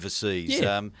overseas?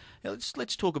 Yeah.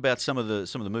 Let's talk about some of the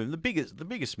move. The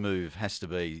biggest move has to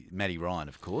be Matty Ryan,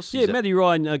 of course. Yeah, Matty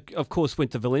Ryan, of course,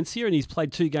 went to Valencia, and he's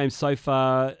played 2 games so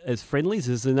far as friendlies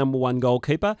as the number 1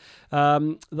 goalkeeper.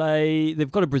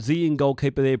 They've got a Brazilian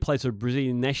goalkeeper there who plays for a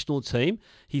Brazilian national team.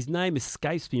 His name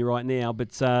escapes me right now, but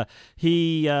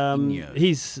he's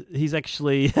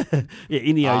actually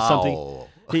Inio something.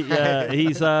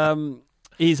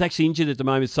 He's actually injured at the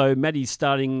moment, so Matty's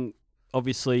starting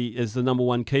obviously as the number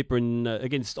 1 keeper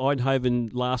against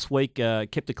Eindhoven last week,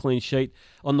 kept a clean sheet.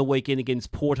 On the weekend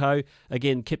against Porto,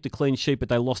 again, kept a clean sheet, but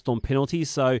they lost on penalties.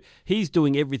 So he's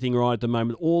doing everything right at the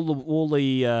moment. All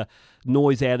the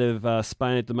noise out of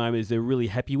Spain at the moment is they're really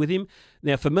happy with him.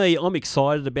 Now, for me, I'm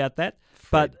excited about that.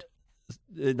 But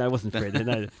no, it wasn't Fred.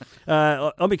 No.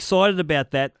 I'm excited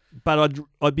about that, but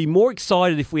I'd be more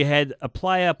excited if we had a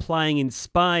player playing in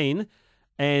Spain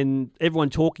and everyone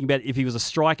talking about if he was a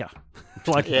striker.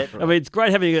 I mean, it's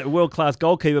great having a world-class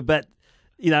goalkeeper, but,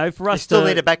 for us you still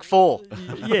need a back 4.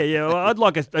 Yeah. I'd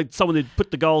like someone who'd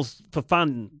put the goals for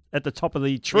fun at the top of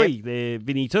the tree there,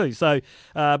 Vinny, too. So,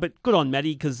 but good on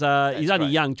Matty, because he's only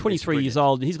young, 23 years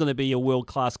old, and he's going to be a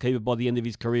world-class keeper by the end of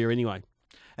his career anyway.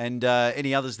 And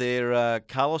any others there,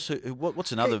 Carlos?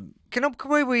 What's another? Can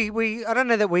we I don't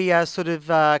know that we sort of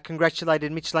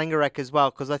congratulated Mitch Langerak as well,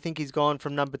 because I think he's gone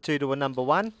from number 2 to a number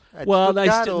 1. Well,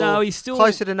 Stuttgart, he's still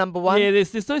closer to number 1. Yeah,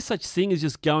 there's no such thing as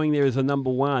just going there as a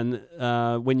number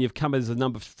 1 when you've come as a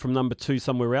from number 2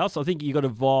 somewhere else. I think you've got to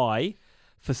vie.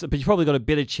 But you've probably got a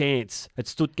better chance at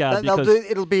Stuttgart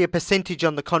it'll be a percentage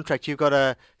on the contract. You've got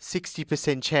a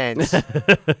 60% chance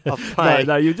of playing,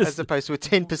 as opposed to a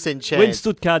 10% chance. When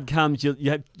Stuttgart comes, you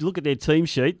look at their team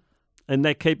sheet, and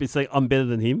that keeper saying, "I'm better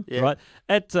than him." Yeah. Right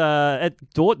at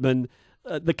Dortmund,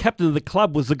 the captain of the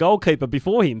club was the goalkeeper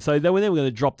before him, so they were never going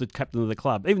to drop the captain of the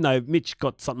club. Even though Mitch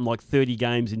got something like 30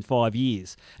 games in 5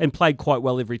 years and played quite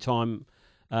well every time.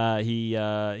 He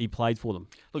played for them.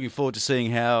 Looking forward to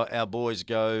seeing how our boys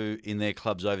go in their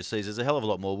clubs overseas. There's a hell of a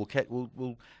lot more.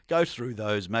 We'll go through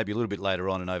those maybe a little bit later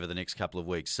on and over the next couple of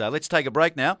weeks. So let's take a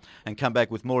break now and come back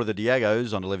with more of the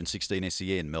Diegos on 1116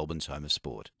 SEN, Melbourne's home of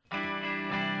sport.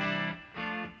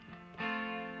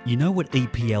 You know what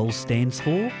EPL stands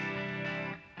for?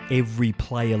 Every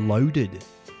player loaded.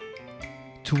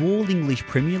 To all English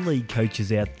Premier League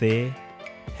coaches out there,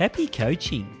 happy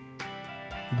coaching.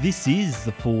 This is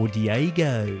the Four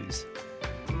Diegos.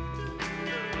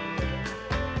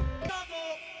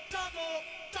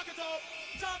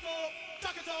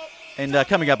 And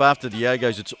coming up after the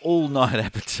Diegos, it's all night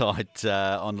appetite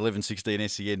on 1116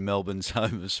 SEN, Melbourne's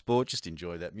home of sport. Just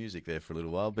enjoy that music there for a little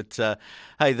while. But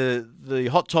hey, the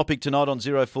hot topic tonight on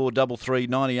 0433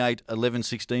 98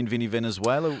 1116, Vinny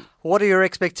Venezuela. What are your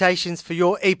expectations for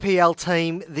your EPL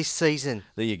team this season?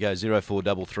 There you go,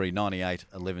 0433 98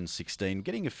 1116.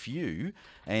 Getting a few.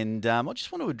 And I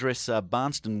just want to address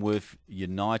Barnstone-Worth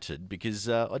United, because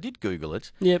I did Google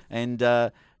it. Yep.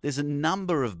 And there's a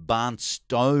number of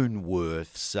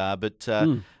Barnstone-Worths, but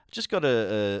just got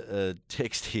a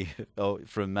text here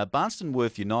from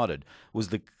Barnstone-Worth United was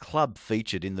the club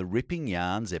featured in the Ripping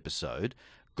Yarns episode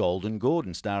Golden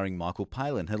Gordon, starring Michael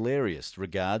Palin. Hilarious.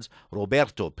 Regards,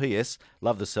 Roberto. P.S.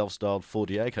 Love the self-styled Four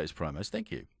Diegos promos.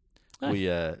 Thank you. We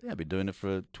have been doing it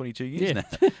for 22 years now.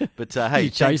 But hey,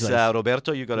 thanks,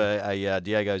 Roberto. You've got a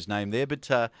Diego's name there. But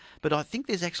I think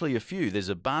there's actually a few. There's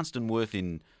a Barnstone-Worth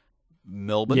in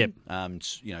Melbourne, yep.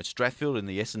 Strathfield in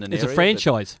the Essendon area. It's a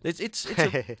franchise.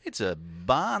 It's a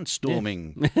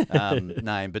barnstorming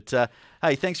name. But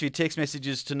hey, thanks for your text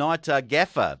messages tonight.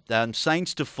 Gaffer,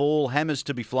 Saints to fall, Hammers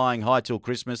to be flying high till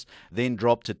Christmas, then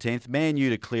drop to 10th. Man U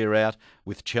to clear out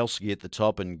with Chelsea at the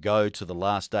top and go to the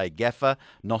last day. Gaffer,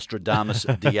 Nostradamus,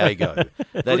 Diego.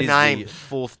 That is the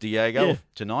fourth Diego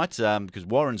tonight because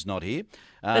Warren's not here.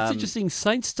 That's interesting.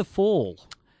 Saints to fall.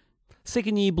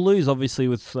 Second year Blues, obviously,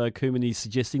 with Koeman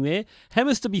suggesting there.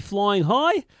 Hammers to be flying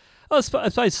high. I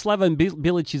suppose Slaven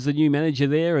Bilic is the new manager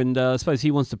there, and I suppose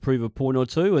he wants to prove a point or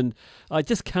two. And I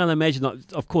just can't imagine.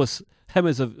 Of course,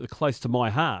 Hammers are close to my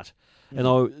heart, and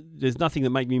there's nothing that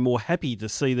makes me more happy to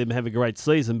see them have a great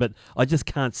season. But I just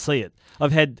can't see it.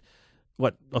 I've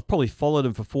probably followed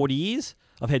them for 40 years.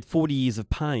 I've had 40 years of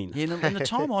pain. Yeah, and the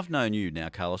time I've known you now,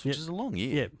 Carlos, which is a long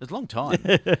year. Yeah. It's a long time.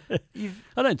 I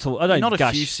don't not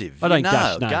gush. Effusive. I don't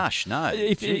gush, no.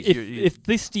 If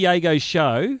this Diego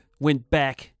show went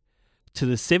back to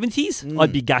the 70s,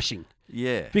 I'd be gushing.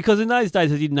 Yeah. Because in those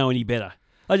days, I didn't know any better.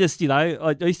 I just,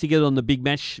 I used to get on the big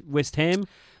match, West Ham.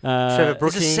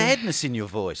 There's a sadness in your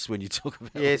voice when you talk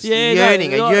about it.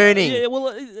 Yearning. Yeah,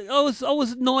 well, I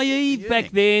was naive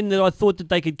back then that I thought that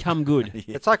they could come good.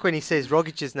 It's like when he says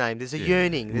Rogic's name. There's a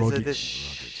yearning.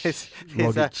 There's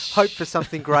a hope for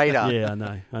something greater. Yeah,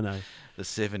 I know. The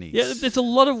 70s. Yeah, there's a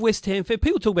lot of West Ham fans.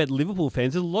 People talk about Liverpool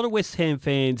fans. There's a lot of West Ham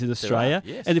fans in Australia.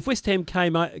 Yes. And if West Ham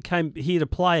came here to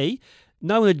play,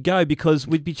 no one would go because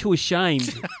we'd be too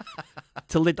ashamed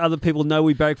to let other people know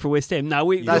we barrack for West Ham.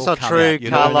 That's not true,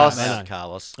 Carlos.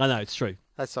 I know, it's true.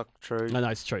 That's not true. I know,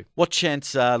 it's true. What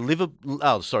chance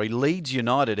Leeds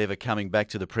United ever coming back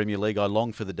to the Premier League? I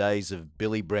long for the days of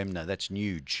Billy Bremner. That's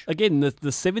huge. Again, the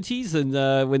 70s, and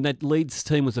when that Leeds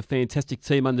team was a fantastic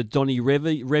team under Donny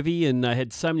Revy, and they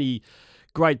had so many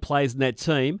great players in that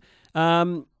team.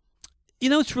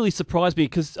 It's really surprised me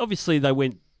because obviously they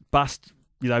went bust,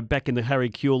 back in the Harry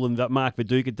Kewell and the Mark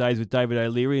Viduka days with David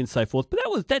O'Leary and so forth.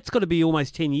 But that's got to be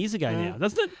almost 10 years ago now,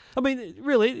 doesn't it? I mean,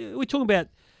 really, we're talking about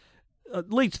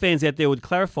Leeds fans out there would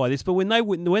clarify this, but when they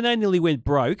nearly went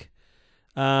broke,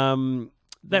 that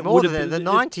would have been the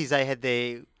 90s. They had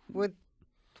their would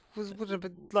have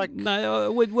been like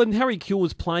when Harry Kewell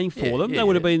was playing for them, they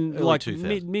would have been early like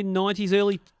 2000s. mid 90s,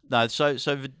 early No, so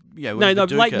No, when no,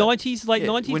 Viduka- late 90s, late yeah,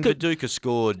 90s. when Viduka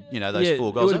scored, those 4 It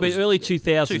goals. would have that been was early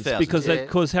 2000s, 2000s, because yeah.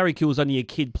 because Harry Kill was only a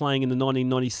kid playing in the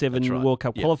 1997 That's right. World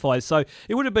Cup Yep. qualifiers. So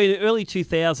it would have been early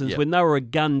 2000s Yep. when they were a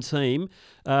gun team,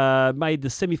 made the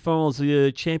semi-finals of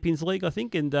the Champions League, I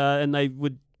think, and they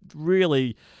would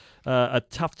really a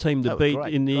tough team to They were beat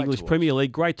great, in the great English to watch. Premier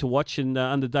League. Great to watch, and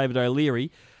under David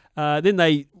O'Leary. Then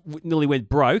they nearly went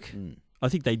broke. I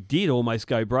think they did almost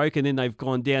go broke, and then they've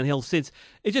gone downhill since.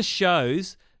 It just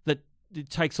shows that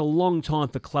it takes a long time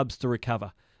for clubs to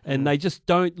recover, and they just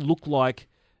don't look like.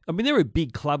 I mean, they're a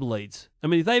big club, Leeds. I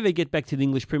mean, if they ever get back to the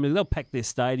English Premier League, they'll pack their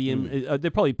stadium. They're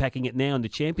probably packing it now in the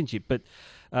Championship, but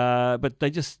they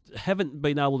just haven't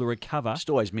been able to recover. just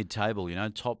always mid-table,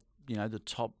 top, the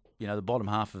top, the bottom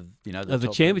half of, the Of the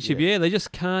top, Championship, yeah, they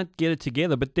just can't get it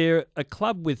together. But they're a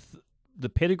club with the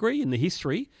pedigree and the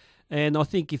history, and I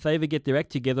think if they ever get their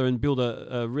act together and build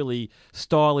a really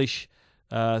stylish,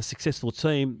 successful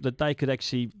team, that they could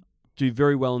actually do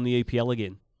very well in the EPL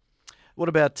again. What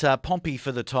about Pompey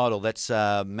for the title? That's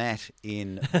Matt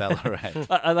in Ballarat.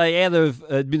 Are they out of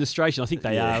administration? I think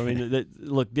they are. I mean,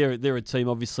 look, they're a team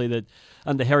obviously that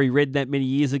under Harry Redknapp many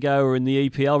years ago were in the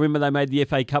EPL. Remember they made the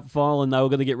FA Cup final and they were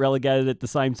going to get relegated at the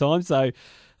same time. So,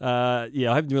 I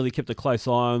haven't really kept a close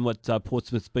eye on what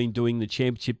Portsmouth's been doing in the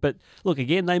Championship. But look,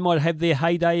 again, they might have their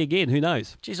heyday again. Who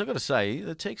knows? Geez, I've got to say,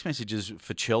 the text messages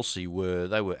for Chelsea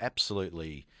were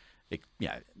absolutely,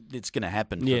 it's going to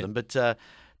happen for them. But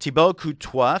Thibaut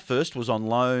Courtois first was on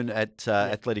loan at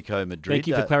Atletico Madrid. Thank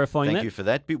you for clarifying that. Thank you for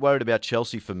that. Bit worried about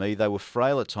Chelsea for me. They were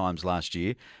frail at times last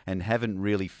year and haven't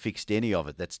really fixed any of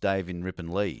it. That's Dave in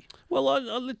Ripon Lee. Well,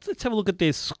 let's have a look at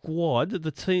their squad. The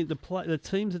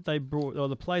teams that they brought, or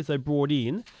the players they brought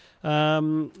in.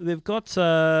 They've got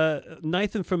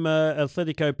Nathan from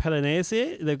Atletico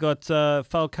Paranaense. They've got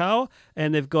Falcao,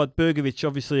 and they've got Bergovic,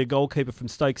 obviously a goalkeeper from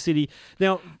Stoke City.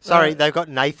 Now, Sorry, they've got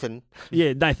Nathan.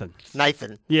 Yeah, Nathan.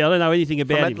 Yeah, I don't know anything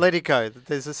about From him. Atletico.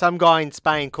 There's some guy in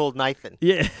Spain called Nathan.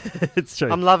 Yeah, it's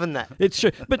true. I'm loving that. It's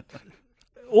true, but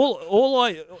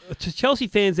to Chelsea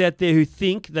fans out there who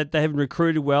think that they haven't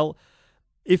recruited well,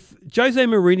 if Jose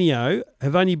Mourinho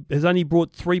has only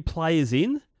brought 3 players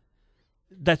in,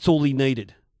 that's all he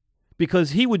needed,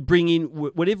 because he would bring in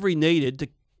whatever he needed to,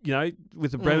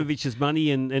 with Abramovich's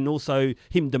money and also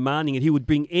him demanding it, he would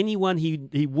bring anyone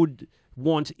he would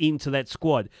want into that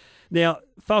squad. Now,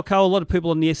 Falcao, a lot of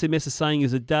people on the SMS are saying he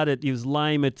was a dud. He was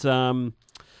lame at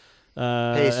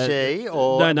PSG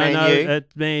or no, Man U?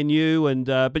 at Man U, and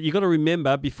but you got to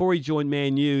remember, before he joined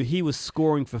Man U, he was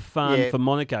scoring for fun for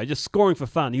Monaco, just scoring for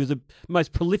fun. He was the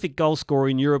most prolific goal scorer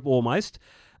in Europe almost,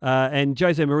 and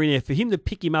Jose Mourinho, for him to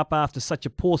pick him up after such a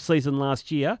poor season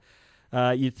last year,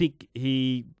 you'd think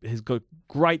he has got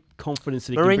great confidence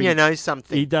that he can bring. Mourinho knows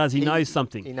something. He does. He knows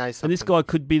something. He knows something. And this guy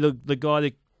could be the guy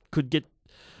that could get,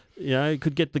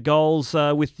 could get the goals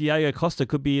with Diego Costa.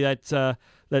 Could be that sort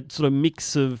of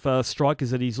mix of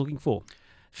strikers that he's looking for.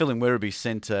 Phil in Werribee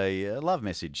sent a love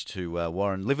message to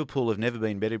Warren. Liverpool have never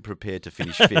been better prepared to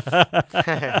finish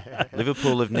 5th.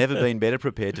 Liverpool have never been better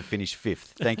prepared to finish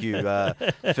 5th. Thank you,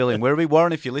 Phil in Werribee.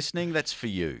 Warren, if you're listening, that's for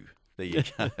you. There you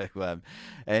go.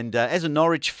 And as a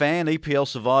Norwich fan, EPL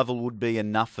survival would be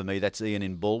enough for me. That's Ian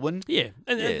in Baldwin. Yeah,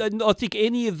 and I think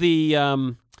any of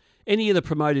the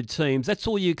promoted teams, that's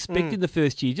all you expect in the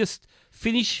first year. Just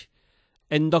finish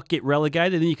and not get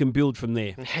relegated, and then you can build from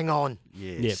there. And hang on.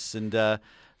 Yes, and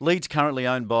Leeds currently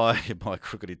owned by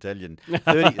Crooked Italian.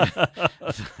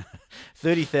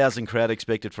 30,000 crowd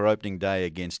expected for opening day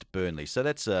against Burnley. So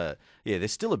that's they're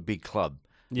still a big club.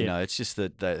 Yeah. It's just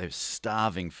that they're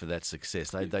starving for that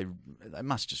success. They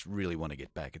must just really want to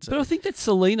get back. But I think that's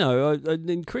Celino.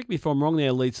 And correct me if I'm wrong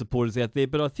there, Leeds supporters out there,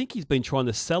 but I think he's been trying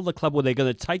to sell the club, or they're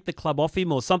going to take the club off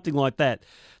him or something like that.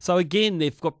 So again,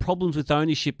 they've got problems with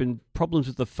ownership and problems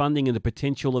with the funding and the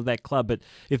potential of that club. But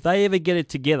if they ever get it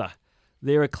together,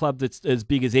 they're a club that's as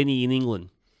big as any in England.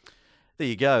 There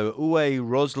you go. Uwe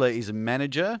Rosler is a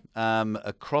manager.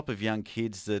 A crop of young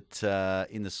kids that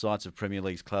in the sights of Premier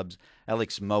League clubs.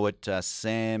 Alex Mowat,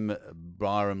 Sam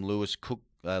Byram, Lewis Cook,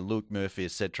 Luke Murphy,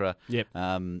 etc. Yep.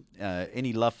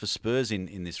 Any love for Spurs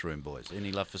in this room, boys?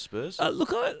 Any love for Spurs?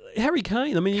 Look, Harry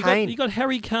Kane. I mean, you got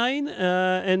Harry Kane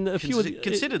and a few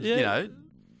considered,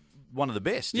 one of the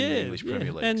best in the English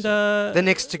Premier League. And The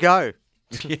next to go.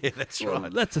 yeah, that's right. Well,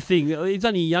 that's the thing. He's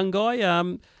only a young guy.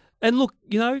 And look,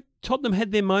 Tottenham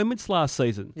had their moments last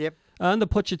season. Yep. Under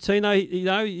Pochettino,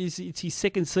 it's his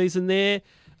second season there.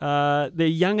 They're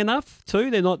young enough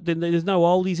too. There's no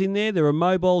oldies in there. They're a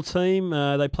mobile team.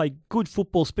 They play good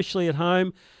football, especially at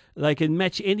home. They can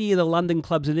match any of the London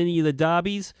clubs in any of the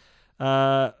derbies.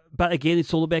 But again,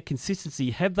 it's all about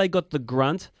consistency. Have they got the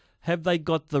grunt? Have they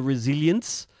got the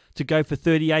resilience to go for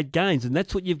 38 games? And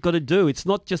that's what you've got to do. It's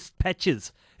not just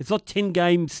patches. It's not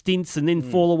 10-game stints and then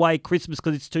fall away at Christmas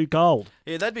because it's too cold.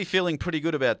 Yeah, they'd be feeling pretty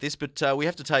good about this, but we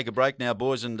have to take a break now,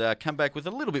 boys, and come back with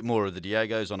a little bit more of the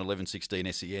Diegos on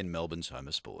 1116 SEN, Melbourne's home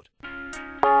of sport.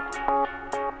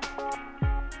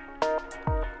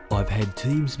 I've had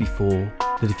teams before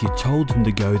that if you told them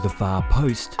to go the far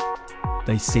post,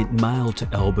 they sent mail to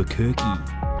Albuquerque.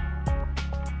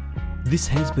 This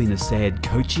has been a sad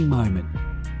coaching moment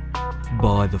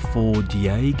by the Four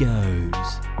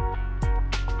Diegos.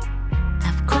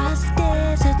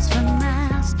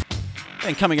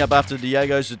 And coming up after the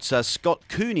Diegos, it's Scott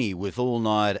Cooney with All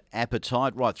Night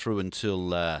Appetite right through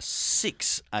until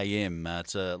 6 a.m.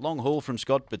 It's a long haul from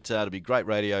Scott, but it'll be great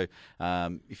radio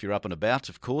if you're up and about,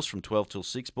 of course, from 12 till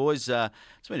 6, boys.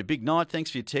 It's been a big night. Thanks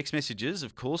for your text messages,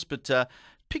 of course, but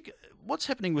pick what's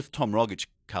happening with Tom Rogic,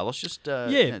 Carlos? Just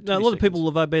a lot of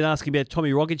people have been asking about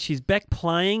Tommy Rogic. He's back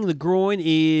playing. The groin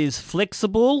is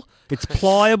flexible. It's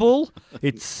pliable.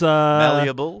 It's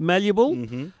malleable.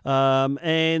 Mm-hmm.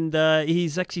 And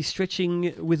he's actually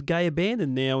stretching with Gay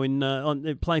Abandon now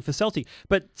on playing for Celtic.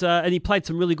 But and he played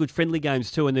some really good friendly games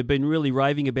too, and they've been really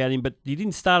raving about him. But he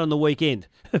didn't start on the weekend,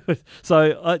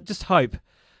 so I just hope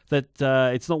that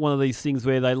it's not one of these things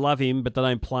where they love him but they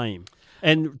don't play him.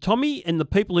 And Tommy and the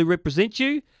people who represent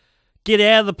you, get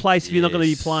out of the place if you're not going to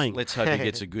be playing. Let's hope he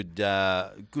gets a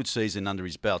good season under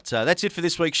his belt. That's it for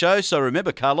this week's show. So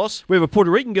remember, Carlos, wherever Puerto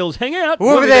Rican girls hang out,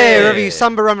 we'll be there. Wherever you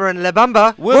Samba, Rumba and La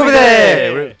Bamba, we'll be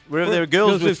there. Wherever there are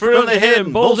girls with fruit on their head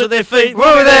and balls at their feet,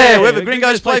 we'll be there. Wherever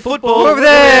gringos play football, we'll be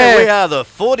there. We are the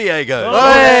Four Diegos.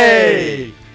 Hey!